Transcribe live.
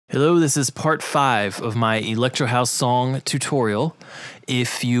Hello, this is part 5 of my Electro House song tutorial.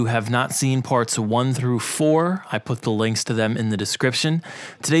 If you have not seen parts 1 through 4, I put the links to them in the description.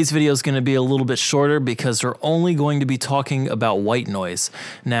 Today's video is going to be a little bit shorter because we're only going to be talking about white noise.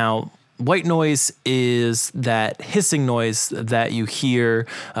 Now, white noise is that hissing noise that you hear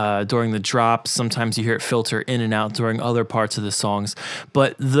during the drops. Sometimes you hear it filter in and out during other parts of the songs.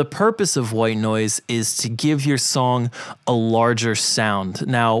 But the purpose of white noise is to give your song a larger sound.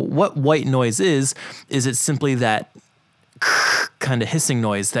 Now, what white noise is it's simply that kind of hissing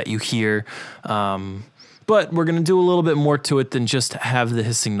noise that you hear. But we're going to do a little bit more to it than just have the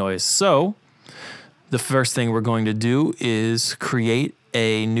hissing noise. So the first thing we're going to do is create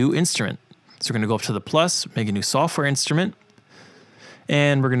a new instrument. So we're going to go up to the plus, make a new software instrument,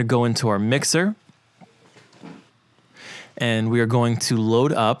 and we're going to go into our mixer, and we are going to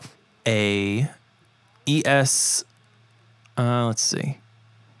load up a ESP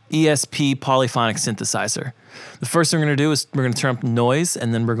polyphonic synthesizer. The first thing we're going to do is we're going to turn up noise,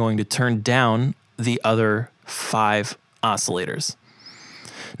 and then we're going to turn down the other 5 oscillators.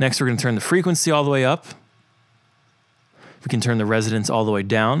 Next, we're going to turn the frequency all the way up. We can turn the resonance all the way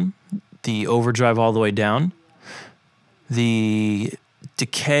down, the overdrive all the way down, the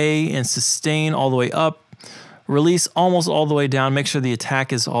decay and sustain all the way up, release almost all the way down, make sure the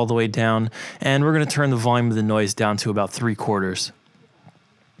attack is all the way down, and we're going to turn the volume of the noise down to about 3/4.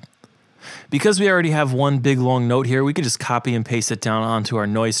 Because we already have one big long note here, we could just copy and paste it down onto our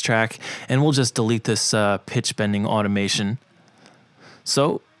noise track, and we'll just delete this pitch bending automation.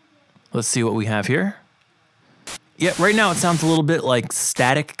 So let's see what we have here. Yeah, right now it sounds a little bit like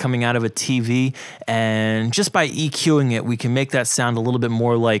static coming out of a TV, and just by EQing it, we can make that sound a little bit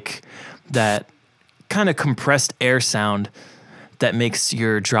more like that kind of compressed air sound that makes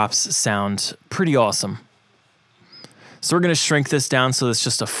your drops sound pretty awesome. So we're going to shrink this down so it's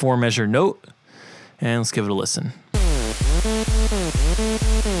just a 4-measure note, and let's give it a listen.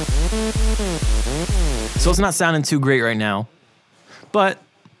 So it's not sounding too great right now, but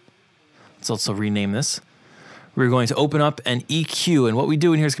let's also rename this. We're going to open up an EQ, and what we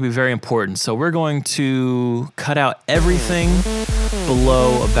do in here is going to be very important. So we're going to cut out everything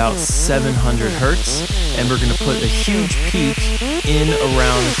below about 700 hertz, and we're going to put a huge peak in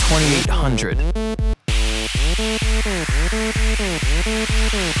around 2800.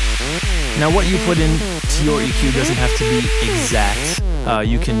 Now, what you put into your EQ doesn't have to be exact.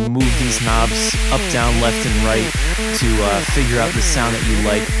 You can move these knobs up, down, left, and right to figure out the sound that you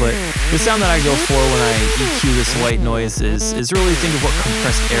like. But the sound that I go for when I EQ this white noise is really think of what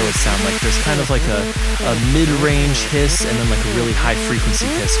compressed air would sound like. There's kind of like a mid-range hiss and then like a really high-frequency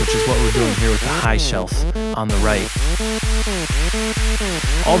hiss, which is what we're doing here with the high shelf on the right.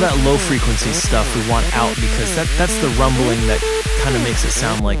 All that low-frequency stuff we want out because that's the rumbling that kind of makes it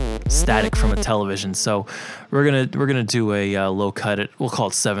sound like static from a television. So we're gonna do a low cut. We'll call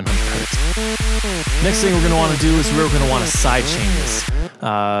it 700 hertz. Next thing we're gonna want to do is we're gonna want to sidechain this.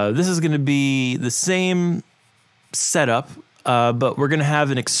 This is gonna be the same setup, but we're gonna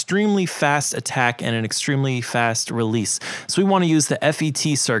have an extremely fast attack and an extremely fast release. So we want to use the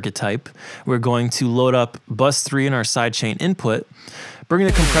FET circuit type. We're going to load up bus 3 in our sidechain input, bring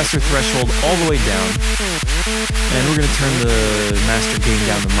the compressor threshold all the way down, and we're going to turn the master gain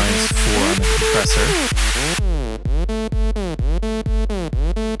down to -4 on the compressor.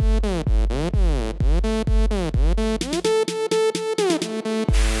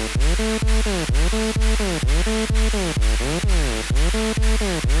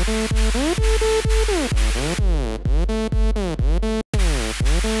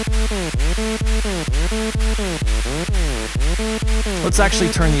 Let's actually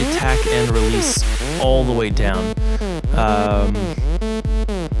turn the attack and release all the way down.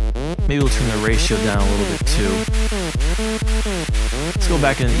 Maybe we'll turn the ratio down a little bit too. Let's go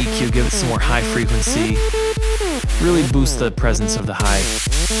back into the EQ, give it some more high frequency, really boost the presence of the high.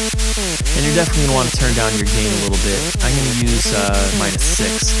 And you're definitely going to want to turn down your gain a little bit. I'm going to use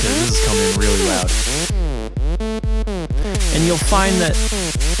 -6 because this is coming in really loud. And you'll find that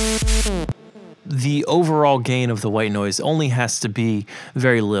the overall gain of the white noise only has to be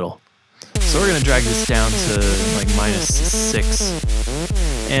very little. So we're going to drag this down to like -6.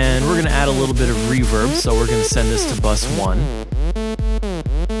 And we're going to add a little bit of reverb, so we're going to send this to bus 1.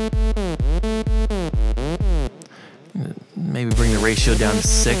 Maybe bring the ratio down to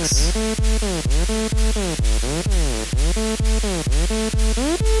 6.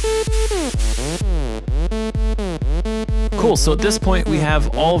 Cool, so at this point we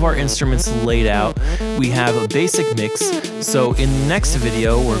have all of our instruments laid out. We have a basic mix. So in the next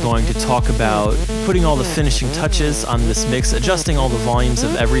video, we're going to talk about putting all the finishing touches on this mix, adjusting all the volumes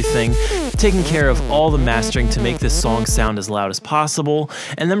of everything, taking care of all the mastering to make this song sound as loud as possible.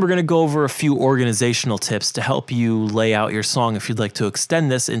 And then we're gonna go over a few organizational tips to help you lay out your song if you'd like to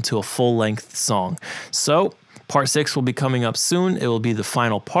extend this into a full-length song. So Part 6 will be coming up soon. It will be the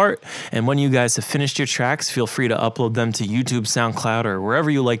final part. And when you guys have finished your tracks, feel free to upload them to YouTube, SoundCloud, or wherever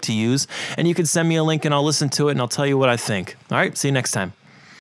you like to use. And you can send me a link and I'll listen to it and I'll tell you what I think. All right, see you next time.